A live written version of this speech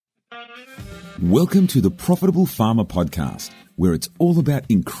Welcome to the Profitable Farmer Podcast, where it's all about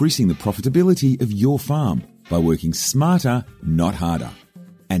increasing the profitability of your farm by working smarter, not harder.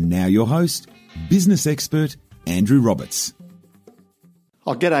 And now your host, business expert, Andrew Roberts.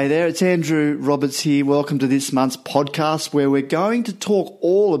 Oh, g'day there. It's Andrew Roberts here. Welcome to this month's podcast, where we're going to talk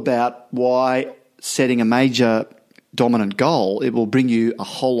all about why setting a major dominant goal, it will bring you a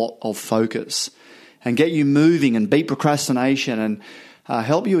whole lot of focus and get you moving and beat procrastination and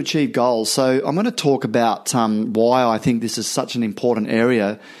help you achieve goals. So I'm going to talk about why I think this is such an important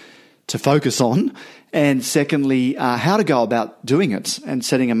area to focus on, and secondly, how to go about doing it and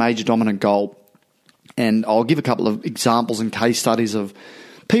setting a major dominant goal. And I'll give a couple of examples and case studies of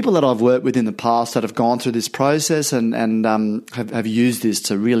people that I've worked with in the past that have gone through this process and have used this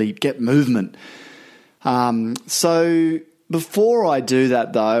to really get movement. So before I do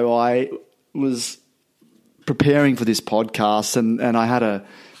that, though, I was preparing for this podcast and I had a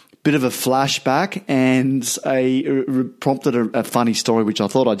bit of a flashback and prompted a funny story which I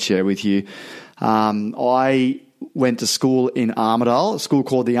thought I'd share with you. I went to school in Armidale, a school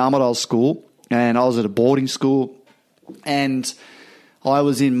called the Armidale School, and I was at a boarding school, and I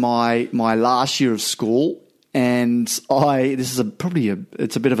was in my last year of school, and it's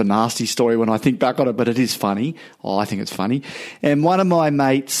a bit of a nasty story when I think back on it, but it is funny. Oh, I think it's funny. And one of my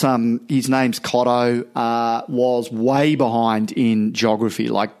mates, his name's Cotto, was way behind in geography.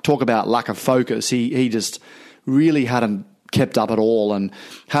 Like, talk about lack of focus. He just really hadn't kept up at all and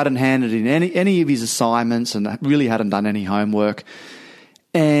hadn't handed in any of his assignments and really hadn't done any homework.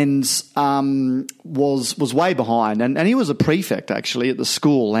 And was way behind, and he was a prefect actually at the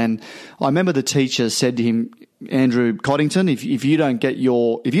school. And I remember the teacher said to him, Andrew Coddington, if you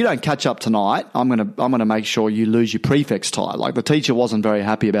don't catch up tonight, I'm gonna make sure you lose your prefect's tie. Like, the teacher wasn't very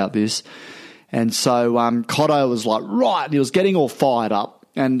happy about this, and so Cotto was like, right, he was getting all fired up.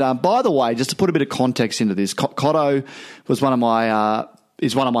 And by the way, just to put a bit of context into this, Cotto was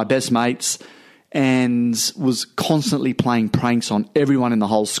is one of my best mates, and was constantly playing pranks on everyone in the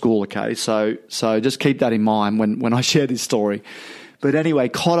whole school, okay? So just keep that in mind when I share this story. But anyway,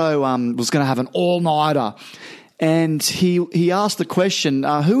 Cotto was going to have an all-nighter, and he asked the question,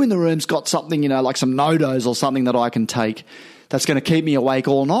 who in the room's got something, like some NoDoz or something that I can take that's going to keep me awake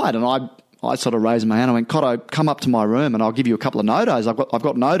all night? And I sort of raised my hand. I went, Cotto, come up to my room and I'll give you a couple of NoDoz. I've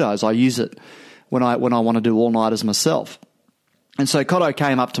got NoDoz. I use it when I want to do all-nighters myself. And so Cotto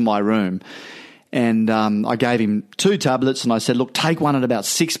came up to my room, and I gave him 2 tablets, and I said, look, take one at about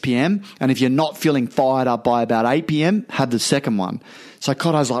 6 p.m. and if you're not feeling fired up by about 8 p.m, have the second one. So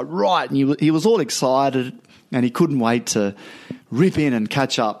Cotto's like, right, and he was all excited, and he couldn't wait to rip in and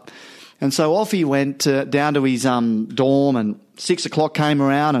catch up. And so off he went down to his dorm, and 6 o'clock came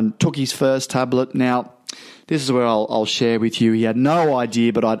around and took his first tablet. Now, this is where I'll share with you. He had no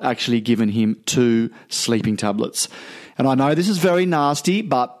idea, but I'd actually given him 2 sleeping tablets. And I know this is very nasty,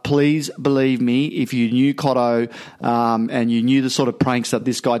 but please believe me, if you knew Cotto and you knew the sort of pranks that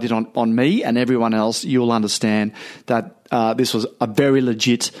this guy did on me and everyone else, you'll understand that this was a very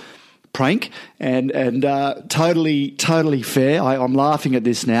legit prank and totally fair. I'm laughing at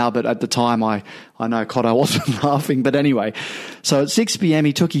this now, but at the time I know Cotto wasn't laughing. But anyway, so at 6 p.m.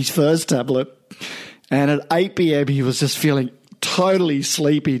 he took his first tablet, and at 8 p.m. he was just feeling totally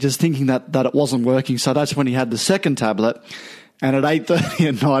sleepy, just thinking that it wasn't working. So that's when he had the second tablet, and at 8:30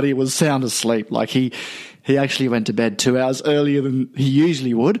 at night he was sound asleep. Like, he actually went to bed 2 hours earlier than he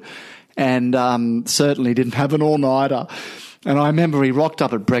usually would, and certainly didn't have an all-nighter. And I remember he rocked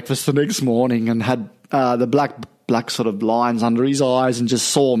up at breakfast the next morning and had the black sort of lines under his eyes, and just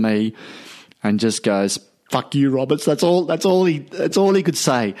saw me and just goes, "Fuck you, Roberts." That's all he could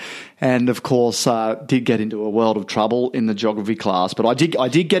say. And of course, did get into a world of trouble in the geography class. But I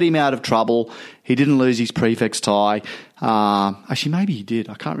did get him out of trouble. He didn't lose his prefect's tie. Actually, maybe he did.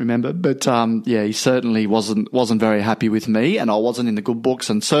 I can't remember. But yeah, he certainly wasn't very happy with me, and I wasn't in the good books,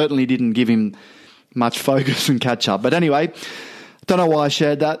 and certainly didn't give him much focus and catch up. But anyway, don't know why I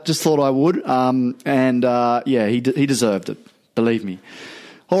shared that. Just thought I would. Yeah, he deserved it. Believe me.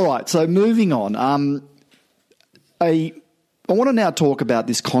 All right. So moving on. I want to now talk about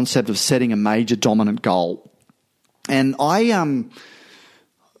this concept of setting a major dominant goal. And I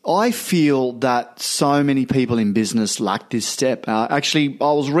feel that so many people in business lack this step. Actually,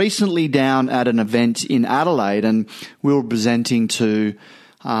 I was recently down at an event in Adelaide, and we were presenting to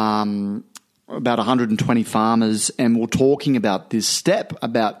about 120 farmers, and we're talking about this step,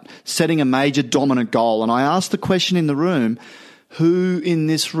 about setting a major dominant goal. And I asked the question in the room, who in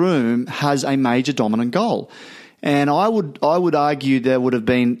this room has a major dominant goal? And I would argue there would have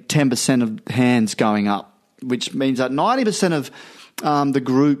been 10% of hands going up, which means that 90% the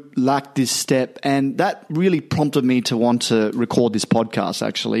group lacked this step, and that really prompted me to want to record this podcast,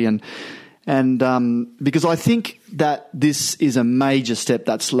 actually, and because I think that this is a major step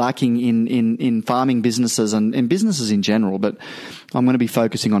that's lacking in farming businesses and in businesses in general, but I'm going to be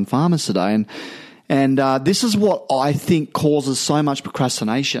focusing on farmers today, and this is what I think causes so much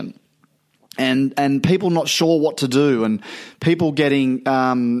procrastination. And people not sure what to do, and people getting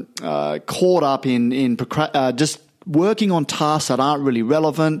caught up in just working on tasks that aren't really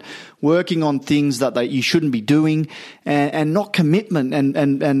relevant, working on things that you shouldn't be doing, and not commitment,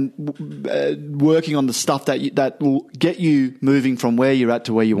 and working on the stuff that will get you moving from where you're at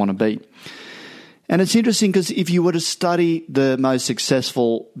to where you want to be. And it's interesting because if you were to study the most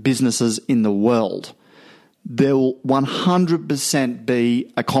successful businesses in the world, there will 100%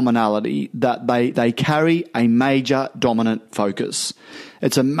 be a commonality that they carry a major dominant focus.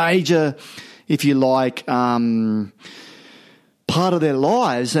 It's a major, if you like, part of their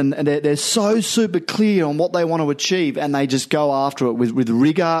lives, and they're so super clear on what they want to achieve, and they just go after it with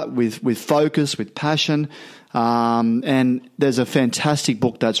rigor, with focus, with passion. And there's a fantastic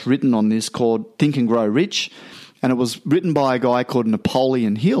book that's written on this called Think and Grow Rich. And it was written by a guy called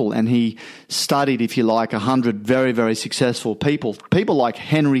Napoleon Hill, and he studied, if you like, 100 very, very successful people like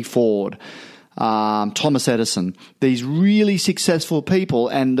Henry Ford, Thomas Edison, these really successful people,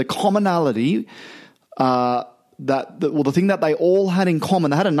 and the commonality, the thing that they all had in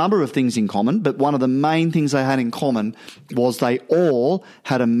common, they had a number of things in common, but one of the main things they had in common was they all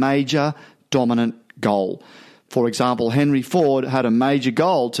had a major dominant goal. For example, Henry Ford had a major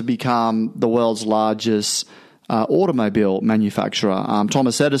goal to become the world's largest automobile manufacturer.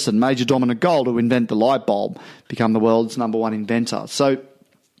 Thomas Edison, major dominant goal to invent the light bulb, become the world's number one inventor. So,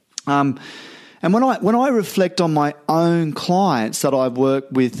 and when I reflect on my own clients that I've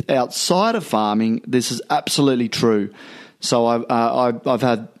worked with outside of farming, this is absolutely true. So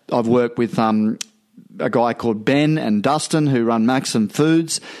I've worked with a guy called Ben and Dustin who run Maxim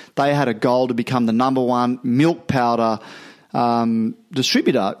Foods. They had a goal to become the number one milk powder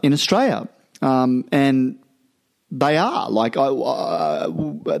distributor in Australia, and they are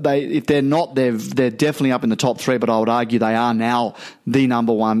if they're not, they're definitely up in the top three. But I would argue they are now the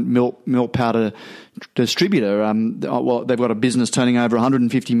number one milk powder distributor. Well, they've got a business turning over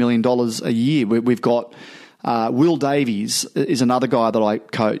 $150 million a year. We've got Will Davies is another guy that I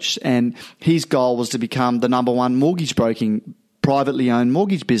coached, and his goal was to become the number one mortgage broking privately owned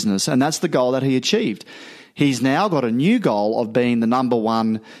mortgage business, and that's the goal that he achieved. He's now got a new goal of being the number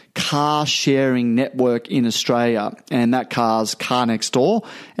one car sharing network in Australia, and that car's Car Next Door,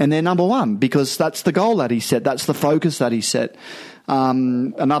 and they're number one because that's the goal that he set. That's the focus that he set.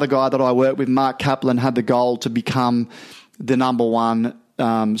 Another guy that I work with, Mark Kaplan, had the goal to become the number one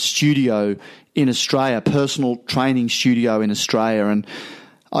studio in Australia, personal training studio in Australia, and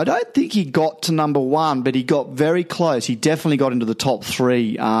I don't think he got to number one, but he got very close. He definitely got into the top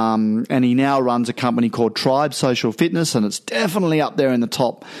three, and he now runs a company called Tribe Social Fitness, and it's definitely up there in the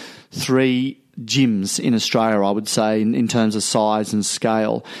top three gyms in Australia, I would say, in terms of size and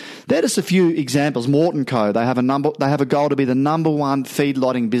scale. They're just a few examples. Morton Co. They have a goal to be the number one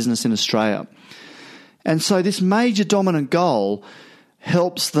feedlotting business in Australia, and so this major dominant goal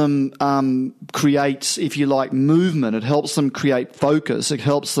helps them create, if you like, movement. It helps them create focus. It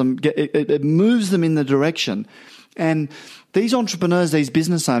helps them it moves them in the direction. And these entrepreneurs, these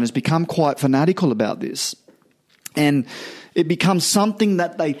business owners become quite fanatical about this. And it becomes something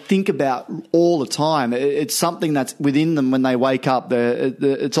that they think about all the time. It's something that's within them when they wake up.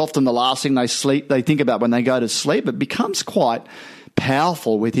 It's often the last thing they think about when they go to sleep. It becomes quite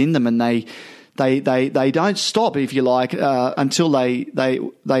powerful within them, and they don't stop, if you like, until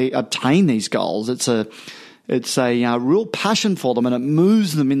they obtain these goals. It's a real passion for them, and it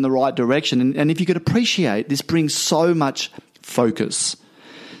moves them in the right direction. And if you could appreciate, this brings so much focus.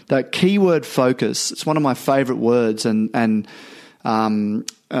 That keyword focus, it's one of my favorite words, and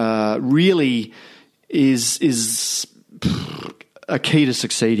really is a key to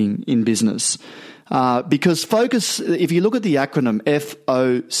succeeding in business. Because focus, if you look at the acronym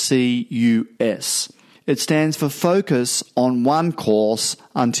FOCUS, it stands for focus on one course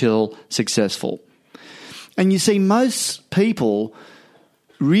until successful. And you see, most people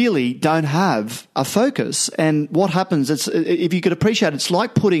really don't have a focus. And what happens, if you could appreciate, it's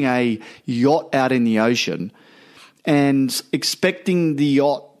like putting a yacht out in the ocean and expecting the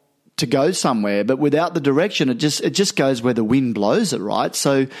yacht to go somewhere, but without the direction, it just goes where the wind blows it, right?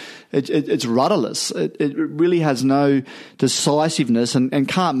 So it's rudderless. It really has no decisiveness and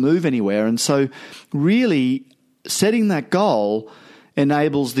can't move anywhere. And so really setting that goal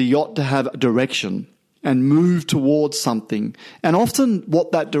enables the yacht to have direction. and move towards something. And often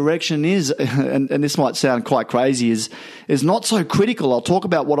what that direction is, and this might sound quite crazy, is not so critical. I'll talk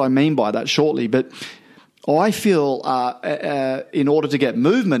about what I mean by that shortly. But I feel in order to get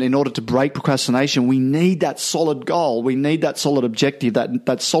movement, in order to break procrastination, we need that solid goal. We need that solid objective,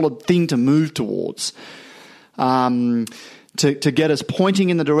 that solid thing to move towards. To get us pointing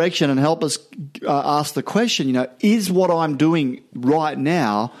in the direction and help us ask the question, is what I'm doing right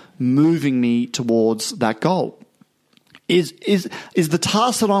now moving me towards that goal? Is the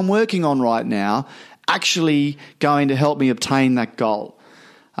task that I'm working on right now actually going to help me obtain that goal?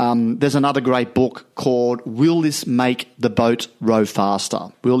 There's another great book called Will This Make the Boat Row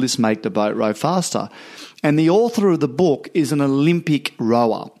Faster? Will This Make the Boat Row Faster? And the author of the book is an Olympic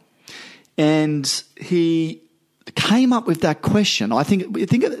rower. And he came up with that question.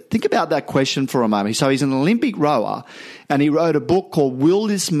 Think about that question for a moment. So he's an Olympic rower, and he wrote a book called Will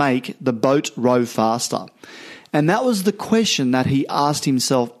This Make the Boat Row Faster? And that was the question that he asked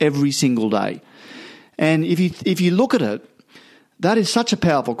himself every single day. And if you look at it, that is such a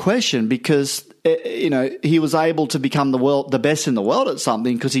powerful question, because he was able to become the best in the world at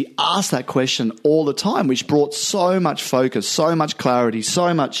something because he asked that question all the time, which brought so much focus, so much clarity,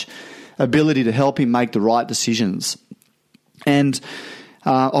 so much ability to help him make the right decisions. And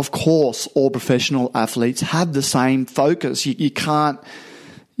of course, all professional athletes have the same focus. You can't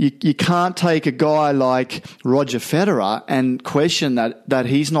take a guy like Roger Federer and question that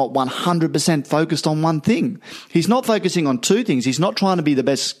he's not 100% focused on one thing. He's not focusing on two things. He's not trying to be the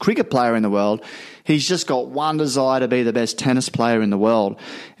best cricket player in the world. He's just got one desire to be the best tennis player in the world.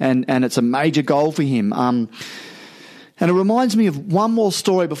 And it's a major goal for him. And it reminds me of one more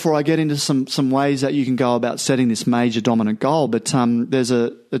story before I get into some ways that you can go about setting this major dominant goal. But there's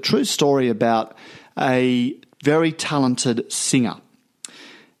a true story about a very talented singer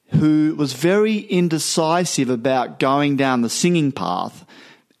who was very indecisive about going down the singing path,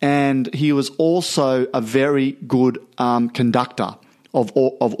 and he was also a very good conductor of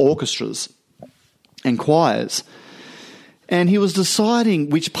orchestras and choirs. And he was deciding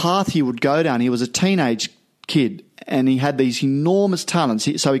which path he would go down. He was a teenage kid, and he had these enormous talents,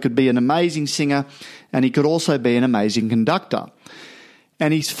 so he could be an amazing singer and he could also be an amazing conductor.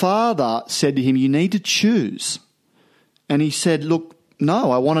 And his father said to him, "You need to choose." And he said, "Look,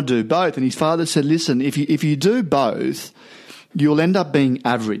 no, I want to do both." And his father said, "Listen, if you do both, you'll end up being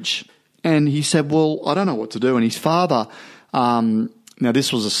average." And he said, "Well, I don't know what to do." And his father, now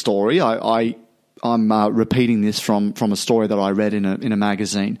this was a story. I'm repeating this from a story that I read in a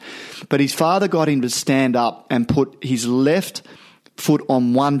magazine. But his father got him to stand up and put his left foot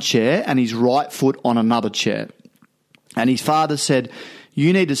on one chair and his right foot on another chair. And his father said,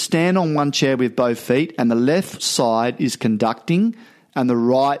 "You need to stand on one chair with both feet, and the left side is conducting and the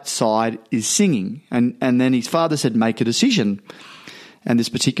right side is singing." And then his father said, "Make a decision." And this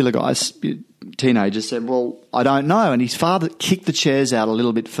particular guy's teenager said, "Well, I don't know." And his father kicked the chairs out a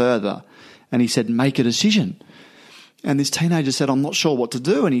little bit further. And he said, "Make a decision." And this teenager said, "I'm not sure what to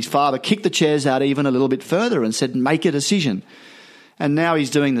do." And his father kicked the chairs out even a little bit further and said, "Make a decision." And now he's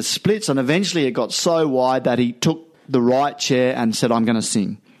doing the splits, and eventually it got so wide that he took the right chair and said, "I'm going to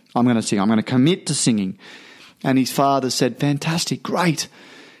sing. I'm going to sing. I'm going to commit to singing." And his father said, "Fantastic, great."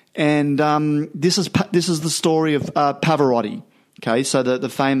 And this is the story of Pavarotti. Okay, so the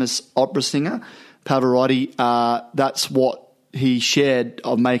famous opera singer, Pavarotti, that's what he shared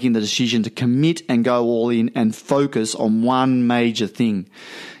of making the decision to commit and go all in and focus on one major thing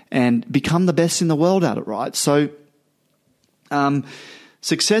and become the best in the world at it, right? So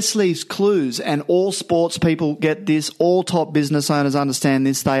success leaves clues, and all sports people get this. All top business owners understand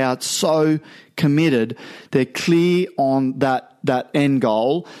this. They are so committed. They're clear on that end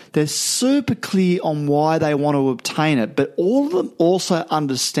goal. They're super clear on why they want to obtain it. But all of them also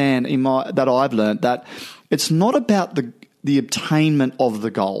understand that I've learned that it's not about the obtainment of the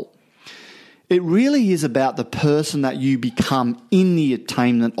goal. It really is about the person that you become in the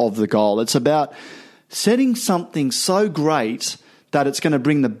attainment of the goal. It's about setting something so great that it's going to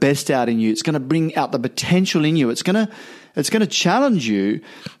bring the best out in you. It's going to bring out the potential in you. It's going to challenge you,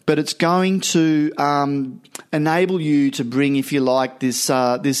 but it's going to enable you to bring, if you like, this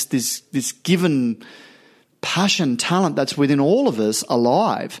given passion, talent that's within all of us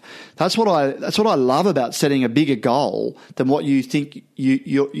alive. That's what I love about setting a bigger goal than what you think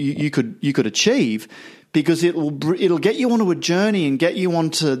you could achieve, because it'll get you onto a journey and get you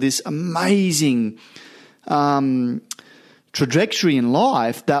onto this amazing trajectory in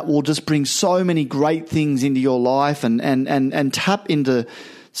life that will just bring so many great things into your life and tap into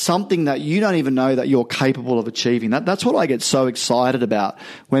something that you don't even know that you're capable of achieving. That's what I get so excited about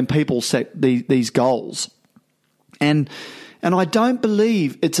when people set these goals. And I don't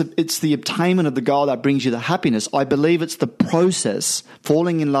believe it's the obtainment of the goal that brings you the happiness. I believe it's the process,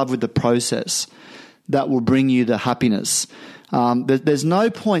 falling in love with the process, that will bring you the happiness. There's no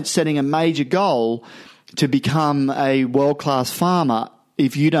point setting a major goal to become a world-class farmer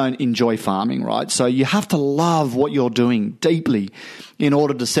if you don't enjoy farming, right? So you have to love what you're doing deeply in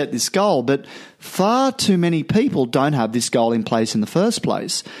order to set this goal. But far too many people don't have this goal in place in the first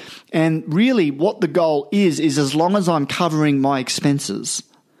place. And really what the goal is as long as I'm covering my expenses,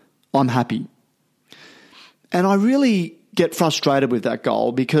 I'm happy. And I really get frustrated with that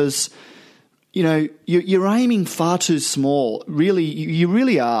goal because, you know, you're aiming far too small. Really, you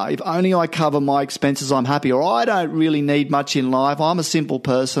really are. If only I cover my expenses, I'm happy. Or I don't really need much in life. I'm a simple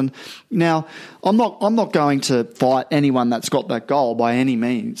person. Now, I'm not going to fight anyone that's got that goal by any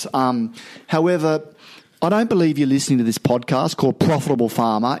means. However, I don't believe you're listening to this podcast called Profitable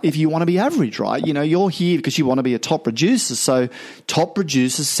Farmer if you want to be average, right? You know, you're here because you want to be a top producer. So top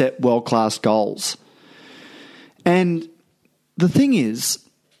producers set world-class goals. And the thing is,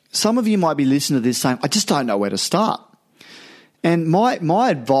 some of you might be listening to this saying, I just don't know where to start. And my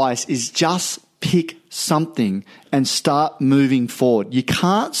advice is just pick something and start moving forward. You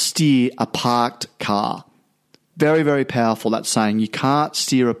can't steer a parked car. Very, very powerful, that saying. You can't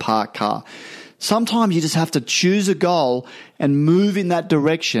steer a parked car. Sometimes you just have to choose a goal and move in that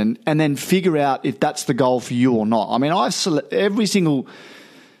direction and then figure out if that's the goal for you or not. I mean, every single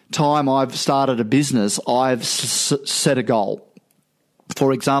time I've started a business, I've set a goal.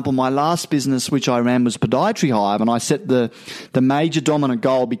 For example, my last business, which I ran, was Podiatry Hive, and I set the major dominant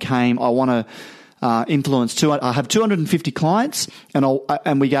goal became I want to influence. I have 250 clients,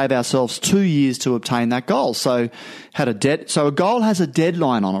 and we gave ourselves 2 years to obtain that goal. So a goal has a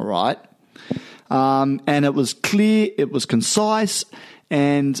deadline on it, right? And it was clear, it was concise,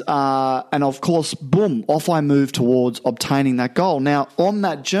 and of course, boom, off I moved towards obtaining that goal. Now, on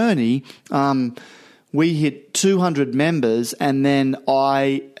that journey, we hit 200 members, and then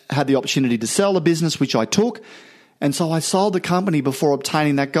I had the opportunity to sell the business, which I took. And so I sold the company before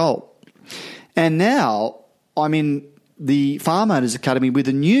obtaining that goal. And now I'm in the Farm Owners Academy with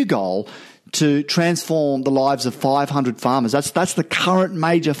a new goal to transform the lives of 500 farmers. That's the current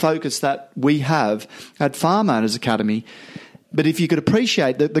major focus that we have at Farm Owners Academy. But if you could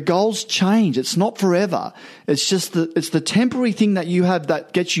appreciate that the goals change, it's not forever. It's just it's the temporary thing that you have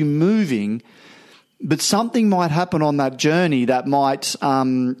that gets you moving. But something might happen on that journey that might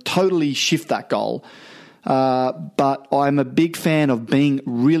totally shift that goal. But I'm a big fan of being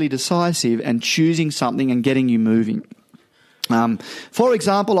really decisive and choosing something and getting you moving. For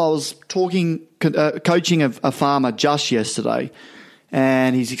example, I was coaching a farmer just yesterday,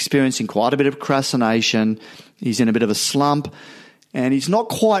 and he's experiencing quite a bit of procrastination. He's in a bit of a slump, and he's not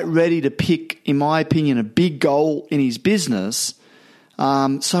quite ready to pick, in my opinion, a big goal in his business.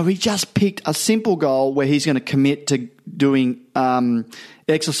 So he just picked a simple goal where he's going to commit to doing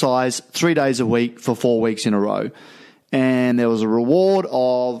exercise 3 days a week for 4 weeks in a row. And there was a reward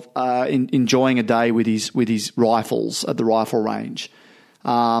of enjoying a day with his rifles at the rifle range.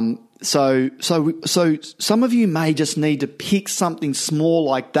 So some of you may just need to pick something small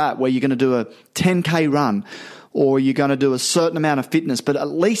like that, where you're going to do a 10K run, or you're going to do a certain amount of fitness, but at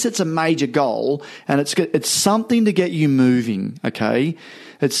least it's a major goal, and it's something to get you moving, okay?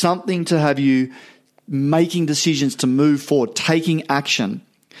 It's something to have you making decisions to move forward, taking action,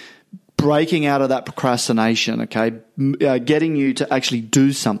 breaking out of that procrastination, okay? Getting you to actually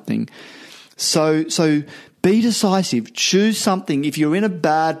do something. So be decisive. Choose something. If you're in a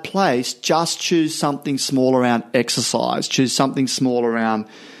bad place, just choose something small around exercise. Choose something small around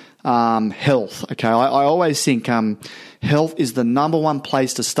health. Okay, I always think health is the number one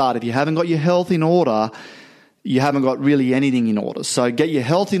place to start. If you haven't got your health in order, you haven't got really anything in order. So get your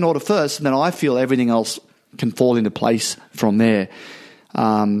health in order first, and then I feel everything else can fall into place from there.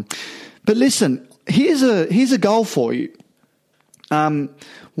 But listen, here's a goal for you.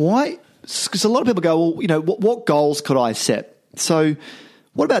 Why? Because a lot of people go, well, you know, what goals could I set? So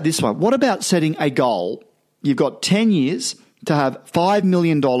what about this one? What about setting a goal? You've got 10 years to have $5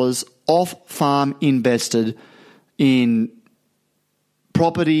 million off farm invested in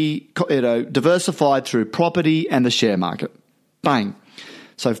property, diversified through property and the share market. Bang.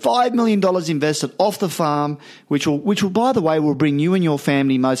 So $5 million invested off the farm, which will, by the way, will bring you and your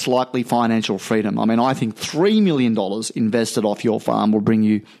family most likely financial freedom. I mean, I think $3 million invested off your farm will bring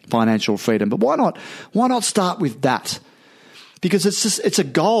you financial freedom. But why not start with that? Because it's a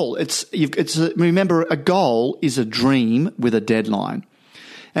goal. Remember, a goal is a dream with a deadline.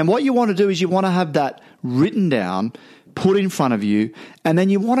 And what you want to do is you want to have that written down, put in front of you, and then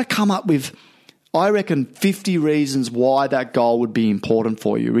you want to come up with, I reckon, 50 reasons why that goal would be important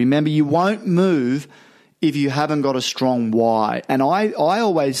for you. Remember, you won't move if you haven't got a strong why. And I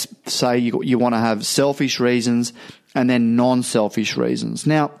always say you want to have selfish reasons and then non-selfish reasons.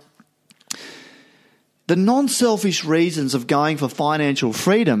 Now, the non-selfish reasons of going for financial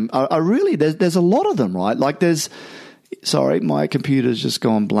freedom are really, there's a lot of them, right? Like sorry, my computer's just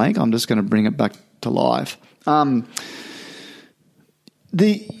gone blank. I'm just going to bring it back to life. Because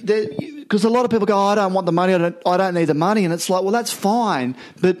a lot of people go, I don't want the money, I don't need the money. And it's like, well, that's fine.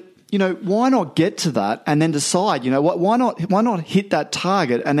 But, why not get to that and then decide, why not hit that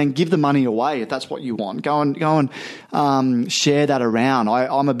target and then give the money away if that's what you want? Go and share that around.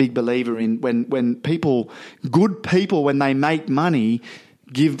 I'm a big believer in when good people, when they make money,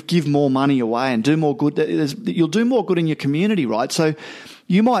 give more money away and do more good. You'll do more good in your community, right? So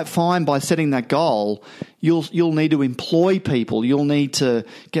you might find by setting that goal, you'll need to employ people. You'll need to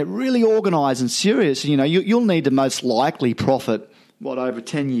get really organised and serious. You'll need to most likely profit, over a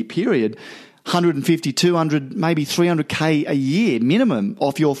 10-year period, 150, 200, maybe 300K a year minimum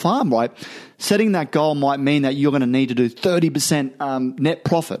off your farm, right? Setting that goal might mean that you're going to need to do 30% net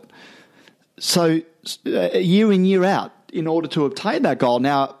profit. So year in, year out, in order to obtain that goal.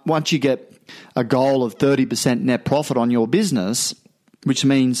 Now, once you get a goal of 30% net profit on your business, which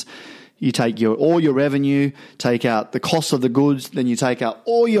means you take all your revenue, take out the cost of the goods, then you take out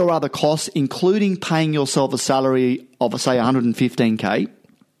all your other costs, including paying yourself a salary of, say, 115K.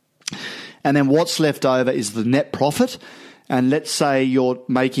 And then what's left over is the net profit. And let's say you're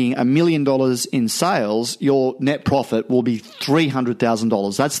making $1 million in sales, your net profit will be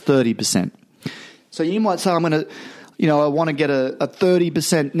 $300,000. That's 30%. So you might say, I want to get a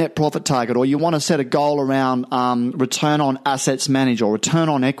 30% net profit target, or you want to set a goal around return on assets managed or return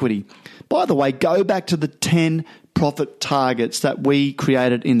on equity. By the way, go back to the 10 profit targets that we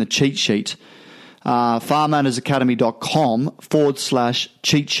created in the cheat sheet,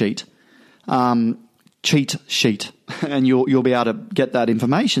 farmownersacademy.com/cheat sheet, cheat sheet, and you'll be able to get that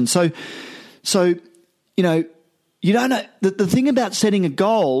information. So you don't know the thing about setting a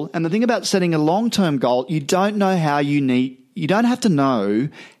goal, and the thing about setting a long-term goal, you don't have to know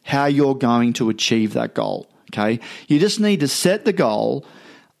how you're going to achieve that goal. Okay. You just need to set the goal,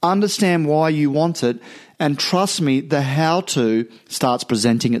 understand why you want it, and trust me, the how-to starts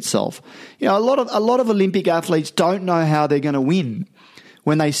presenting itself. A lot of Olympic athletes don't know how they're going to win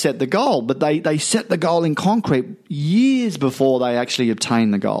when they set the goal, but they set the goal in concrete years before they actually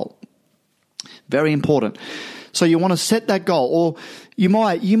obtain the goal. Very important. So you want to set that goal, or you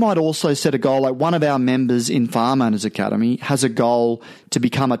might also set a goal. Like one of our members in Farm Owners Academy has a goal to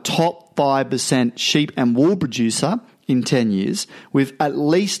become a top 5% sheep and wool producer in 10 years with at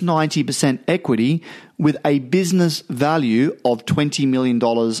least 90% equity with a business value of $20 million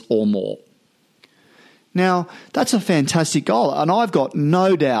or more. Now, that's a fantastic goal, and I've got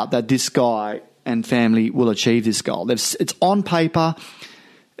no doubt that this guy and family will achieve this goal. It's on paper.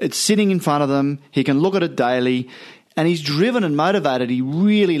 It's sitting in front of them. He can look at it daily, and he's driven and motivated. He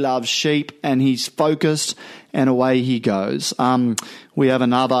really loves sheep, and he's focused, and away he goes. We have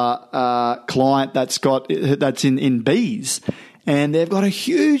another client that's in bees, and they've got a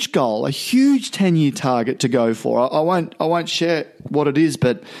huge goal, a huge 10-year target to go for. I won't share what it is,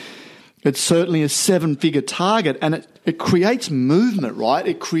 but it's certainly a 7-figure target, and it creates movement, right?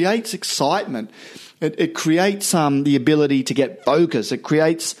 It creates excitement. It creates the ability to get focus. It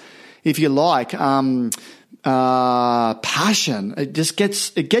creates, if you like, passion. It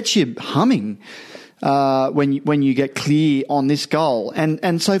gets you humming when you get clear on this goal.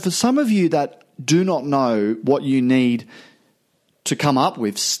 And so for some of you that do not know what you need to come up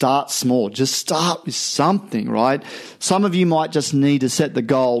with, start small. Just start with something, right? Some of you might just need to set the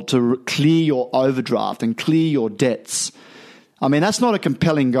goal to clear your overdraft and clear your debts. I mean, that's not a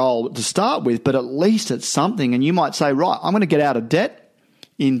compelling goal to start with, but at least it's something. And you might say, right, I'm going to get out of debt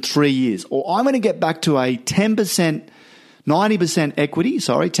in 3 years, or I'm going to get back to a 10%, 90% equity,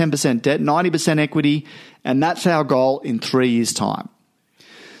 10% debt, 90% equity, and that's our goal in 3 years' time.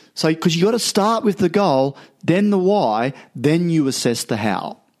 So, because you got to start with the goal, then the why, then you assess the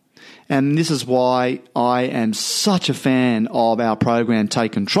how. And this is why I am such a fan of our program,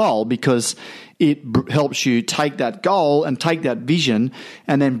 Take Control, because it helps you take that goal and take that vision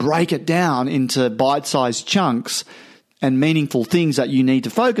and then break it down into bite-sized chunks and meaningful things that you need to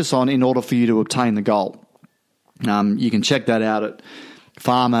focus on in order for you to obtain the goal. You can check that out at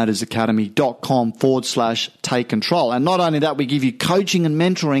farmownersacademy.com/take control. And not only that, we give you coaching and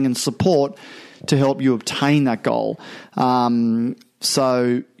mentoring and support to help you obtain that goal.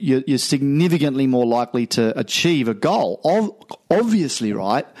 So you're significantly more likely to achieve a goal. Obviously,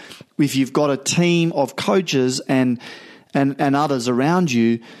 right, if you've got a team of coaches and others around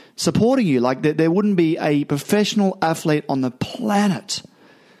you supporting you. Like there wouldn't be a professional athlete on the planet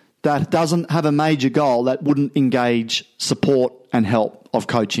that doesn't have a major goal that wouldn't engage support and help of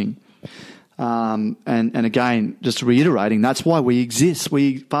coaching. And again, just reiterating, that's why we exist.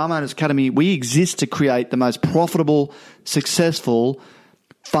 Farm Owners Academy, we exist to create the most profitable, successful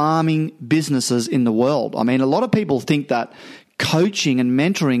farming businesses in the world. I mean, a lot of people think that coaching and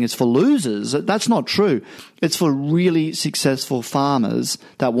mentoring is for losers. That's not true. It's for really successful farmers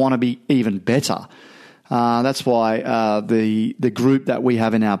that want to be even better. That's why the group that we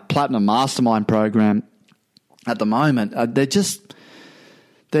have in our Platinum Mastermind program at the moment, they're just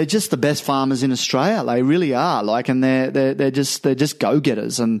the best farmers in Australia. They really are. And they're just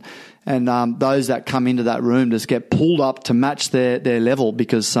go-getters, and those that come into that room just get pulled up to match their level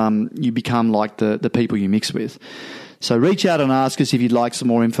because you become like the people you mix with. So reach out and ask us if you'd like some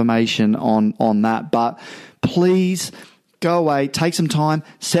more information on that. But please go away, take some time,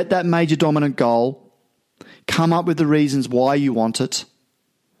 set that major dominant goal, come up with the reasons why you want it,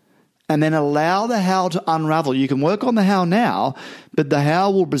 and then allow the how to unravel. You can work on the how now, but the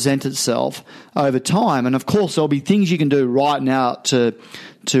how will present itself over time. And of course, there'll be things you can do right now to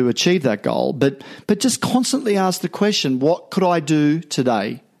achieve that goal. But just constantly ask the question, what could I do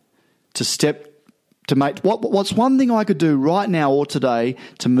today to make what's one thing I could do right now or today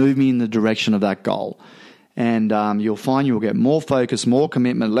to move me in the direction of that goal? And you'll find you'll get more focus, more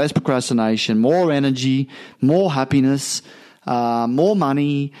commitment, less procrastination, more energy, more happiness, more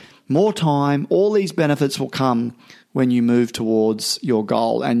money, more time. All these benefits will come when you move towards your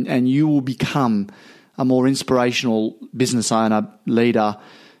goal, and you will become a more inspirational business owner, leader,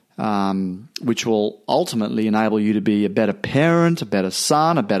 which will ultimately enable you to be a better parent, a better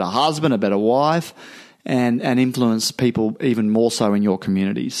son, a better husband, a better wife, and influence people even more so in your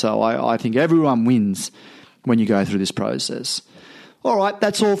community. So I think everyone wins when you go through this process. All right,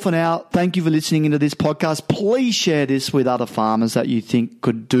 that's all for now. Thank you for listening into this podcast. Please share this with other farmers that you think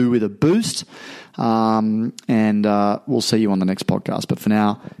could do with a boost. And we'll see you on the next podcast. But for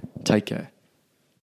now, take care.